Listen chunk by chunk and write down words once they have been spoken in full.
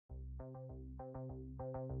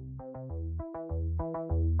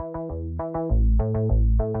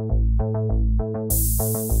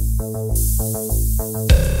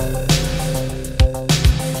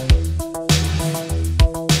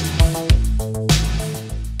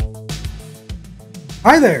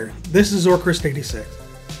Hi there, this is Orcrist86.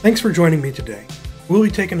 Thanks for joining me today. We'll be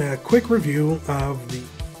taking a quick review of the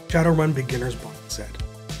Shadowrun Beginner's box set.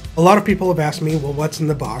 A lot of people have asked me, well, what's in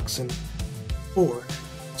the box and for?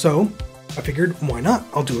 So I figured, why not?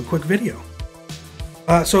 I'll do a quick video.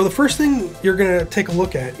 So the first thing you're going to take a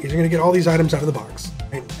look at is you're going to get all these items out of the box.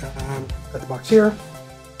 Right? Got the box here.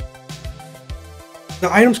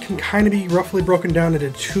 The items can kind of be roughly broken down into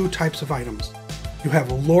two types of items. You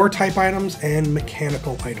have lore type items and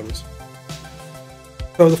mechanical items.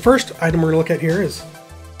 So the first item we're going to look at here is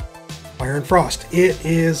Fire and Frost. It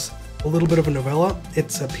is a little bit of a novella.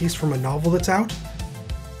 It's a piece from a novel that's out.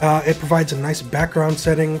 It provides a nice background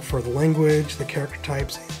setting for the language, the character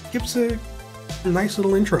types. It gives a nice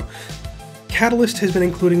little intro. Catalyst has been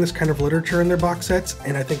including this kind of literature in their box sets,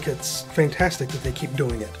 and I think it's fantastic that they keep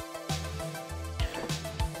doing it.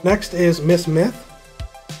 Next is Miss Myth.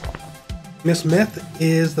 Miss Myth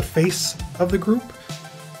is the face of the group.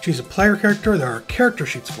 She's a player character. There are character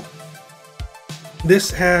sheets for her. This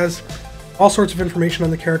has all sorts of information on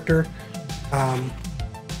the character,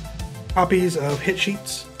 copies of hit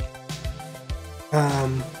sheets,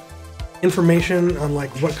 information on like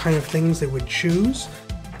what kind of things they would choose.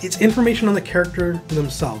 It's information on the character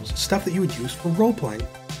themselves, stuff that you would use for role-playing.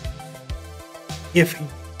 If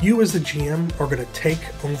you as the GM are going to take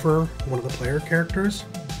over one of the player characters,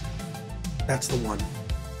 that's the one.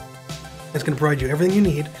 It's going to provide you everything you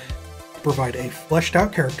need to provide a fleshed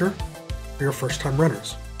out character for your first time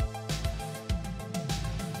runners.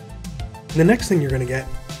 And the next thing you're going to get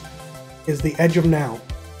is the Edge of Now.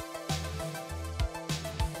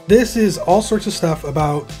 This is all sorts of stuff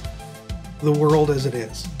about the world as it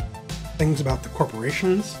is. Things about the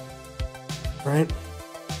corporations, right?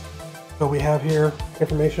 So we have here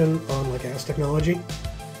information on like AS technology.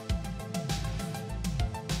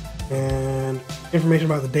 And information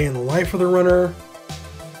about the day in the life of the runner,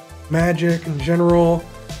 magic in general,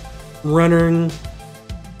 running,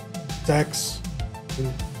 sex,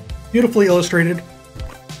 and beautifully illustrated.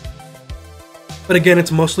 But again,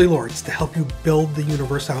 it's mostly lore. It's to help you build the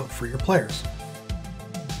universe out for your players.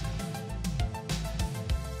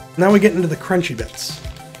 Now we get into the crunchy bits,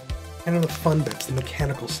 kind of the fun bits, the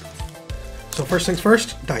mechanical stuff. So first things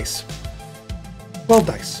first, dice. 12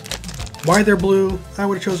 dice. Why they're blue, I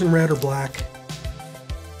would have chosen red or black.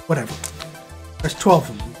 Whatever. There's 12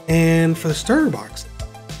 of them. And for the starter box,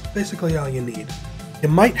 basically all you need. You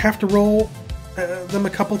might have to roll them a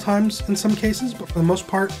couple times in some cases, but for the most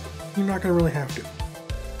part, you're not going to really have to.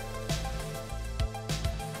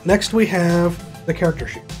 Next we have the character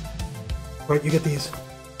sheet. Right, you get these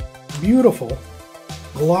beautiful,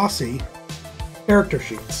 glossy character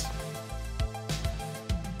sheets.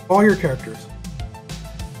 All your characters.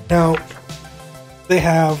 Now, they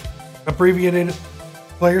have abbreviated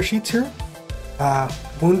player sheets here,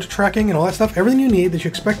 wound tracking and all that stuff. Everything you need that you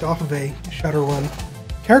expect off of a Shadowrun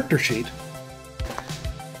character sheet,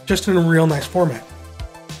 just in a real nice format.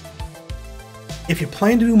 If you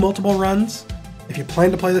plan to do multiple runs, if you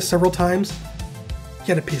plan to play this several times,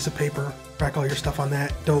 get a piece of paper, track all your stuff on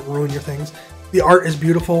that, don't ruin your things. The art is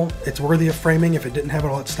beautiful, it's worthy of framing if it didn't have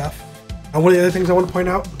all that stuff. And one of the other things I want to point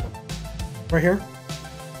out, right here,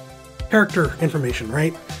 character information,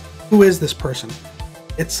 right? Who is this person?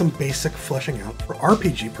 It's some basic fleshing out for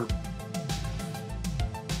RPG purpose.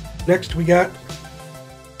 Next we got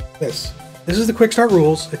this. This is the quick start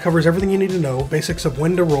rules. It covers everything you need to know, basics of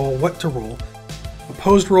when to roll, what to roll,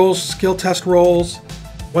 opposed rolls, skill test rolls,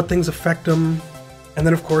 what things affect them, and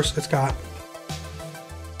then of course it's got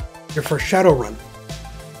your first Shadowrun.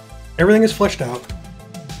 Everything is fleshed out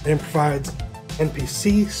and it provides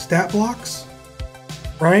NPC stat blocks,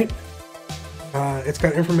 right? It's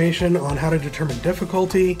got information on how to determine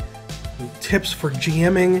difficulty, tips for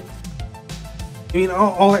GMing, I mean,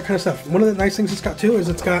 all that kind of stuff. One of the nice things it's got too is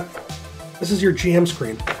it's got, this is your GM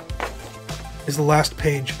screen, is the last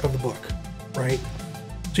page of the book, right?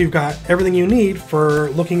 So you've got everything you need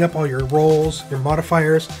for looking up all your rolls, your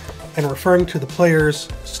modifiers, and referring to the player's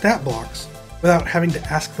stat blocks without having to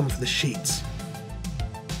ask them for the sheets.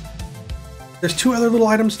 There's two other little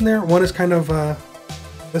items in there. One is kind of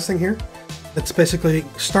this thing here. It's basically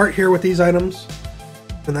start here with these items,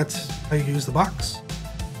 and that's how you use the box.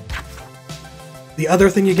 The other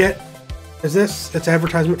thing you get is this. It's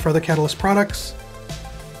advertisement for other Catalyst products.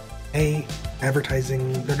 Hey,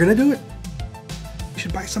 advertising, they're gonna do it. You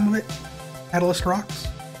should buy some of it. Catalyst rocks.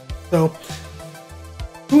 So,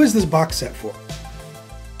 who is this box set for?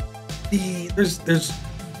 There's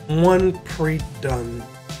one pre-done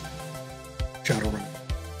Shadowrun,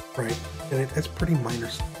 right? And it's pretty minor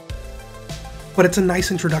stuff. But it's a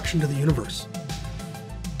nice introduction to the universe.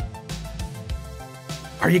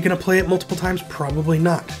 Are you going to play it multiple times? Probably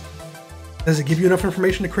not. Does it give you enough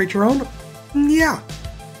information to create your own? Yeah.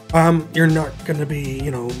 You're not going to be,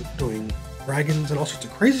 doing dragons and all sorts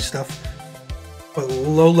of crazy stuff. But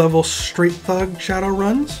low-level straight thug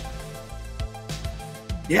Shadowruns?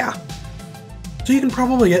 Yeah. So you can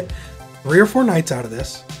probably get 3 or 4 nights out of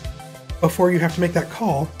this before you have to make that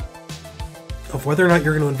call of whether or not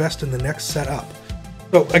you're going to invest in the next setup.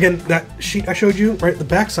 So again, that sheet I showed you, right, the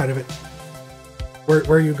back side of it,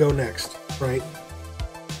 where you go next, right?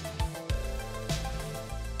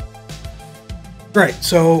 Right,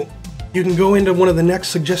 so you can go into one of the next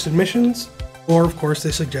suggested missions, or of course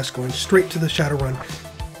they suggest going straight to the Shadowrun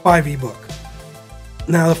 5e book.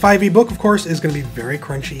 Now the 5e book, of course, is going to be very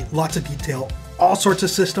crunchy, lots of detail, all sorts of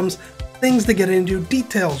systems, things to get into,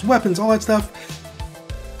 details, weapons, all that stuff.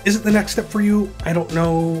 Is it the next step for you? I don't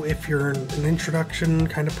know. If you're an introduction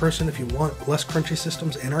kind of person, if you want less crunchy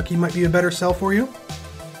systems, Anarchy might be a better sell for you.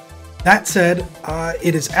 That said,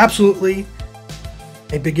 it is absolutely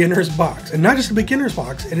a beginner's box. And not just a beginner's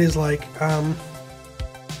box, it is like, how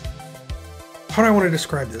do I want to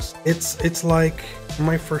describe this? It's like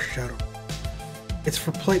my first Shadow. It's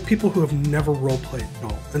for people who have never role-played at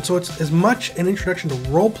all. And so it's as much an introduction to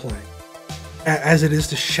role-playing as it is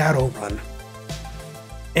to Shadowrun.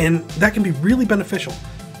 And that can be really beneficial.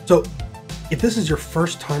 So if this is your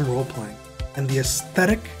first time role-playing and the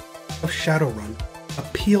aesthetic of Shadowrun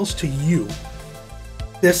appeals to you,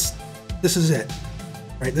 this is it,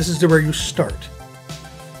 right? This is where you start.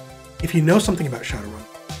 If you know something about Shadowrun,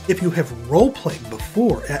 if you have role-played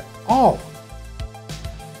before at all,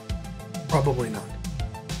 probably not.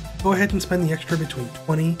 Go ahead and spend the extra between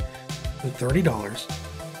 $20 and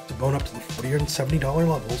 $30 to bone up to the $40 and $70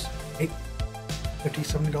 levels, right?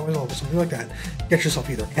 $50, $70 level, something like that. Get yourself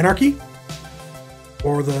either Anarchy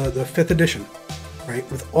or the 5th edition, right?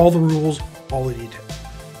 With all the rules, all the details.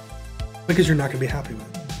 Because you're not going to be happy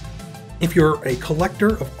with it. If you're a collector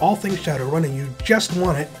of all things Shadowrun and you just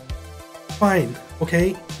want it, fine,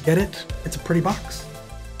 okay, get it. It's a pretty box.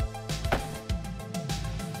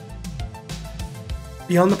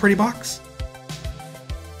 Beyond the pretty box,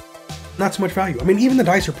 not so much value. I mean, even the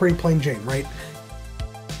dice are pretty plain Jane, right?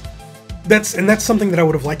 That's something that I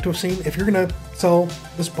would have liked to have seen. If you're gonna sell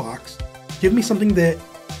this box, give me something that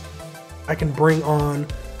I can bring on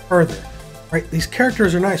further, right? These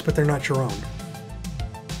characters are nice, but they're not your own.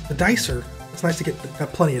 The dice it's nice to get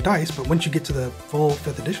plenty of dice, but once you get to the full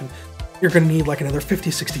 5th edition, you're gonna need like another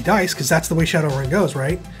 50, 60 dice, because that's the way Shadowrun goes,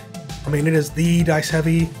 right? I mean, it is the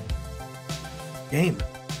dice-heavy game.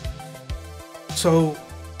 So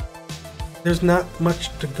there's not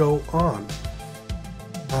much to go on.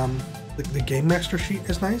 The Game Master sheet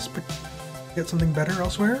is nice, but get something better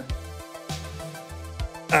elsewhere.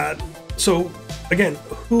 So again,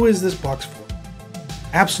 who is this box for?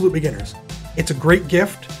 Absolute beginners. It's a great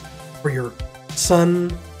gift for your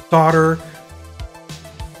son, daughter,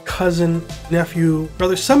 cousin, nephew,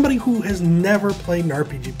 brother, somebody who has never played an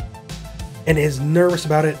RPG and is nervous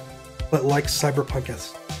about it, but likes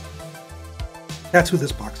cyberpunk. That's who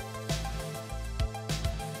this box is.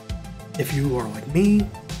 If you are like me,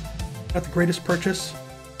 not the greatest purchase,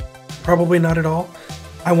 probably not at all.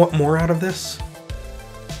 I want more out of this,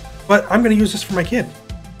 but I'm going to use this for my kid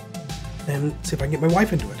and see if I can get my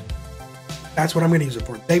wife into it. That's what I'm going to use it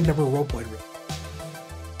for. They've never roleplayed really.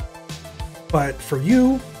 But for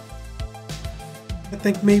you, I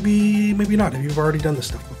think maybe not, if you've already done this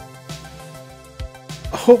stuff before.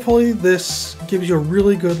 Hopefully this gives you a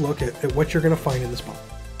really good look at what you're going to find in this box.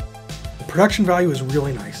 The production value is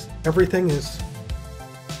really nice. Everything is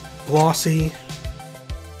glossy.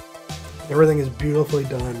 Everything is beautifully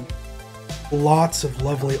done. Lots of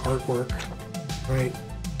lovely artwork, right?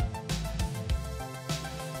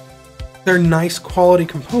 They're nice quality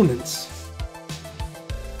components,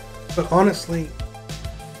 but honestly,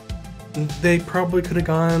 they probably could have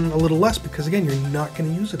gone a little less because, again, you're not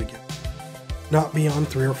going to use it again. Not beyond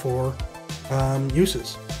 3 or 4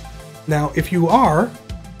 uses. Now, if you are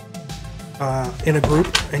in a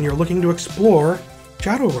group and you're looking to explore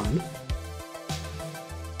Shadowrun,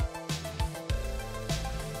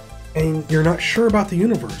 and you're not sure about the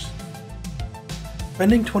universe,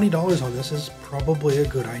 spending $20 on this is probably a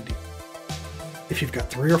good idea. If you've got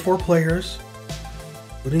 3 or 4 players,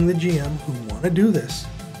 including the GM, who want to do this,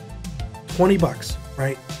 $20,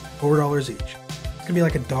 right? $4 each. It's gonna be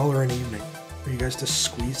like $1 an evening. for you guys to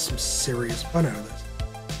squeeze some serious fun out of this.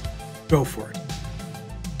 Go for it.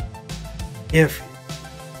 If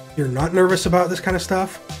you're not nervous about this kind of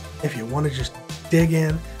stuff, if you want to just dig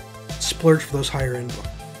in, splurge for those higher end books,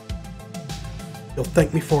 you'll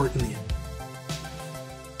thank me for it in the end.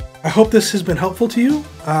 I hope this has been helpful to you.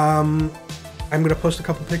 I'm going to post a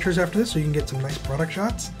couple pictures after this so you can get some nice product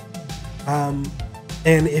shots. And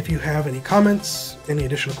if you have any comments, any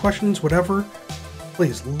additional questions, whatever,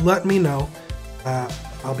 please let me know.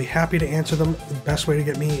 I'll be happy to answer them. The best way to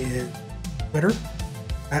get me is Twitter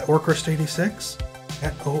at Orcrist86,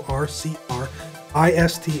 at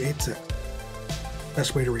ORCRIST86.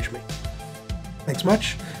 Best way to reach me. Thanks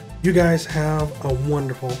much. You guys have a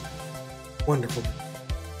wonderful, wonderful day.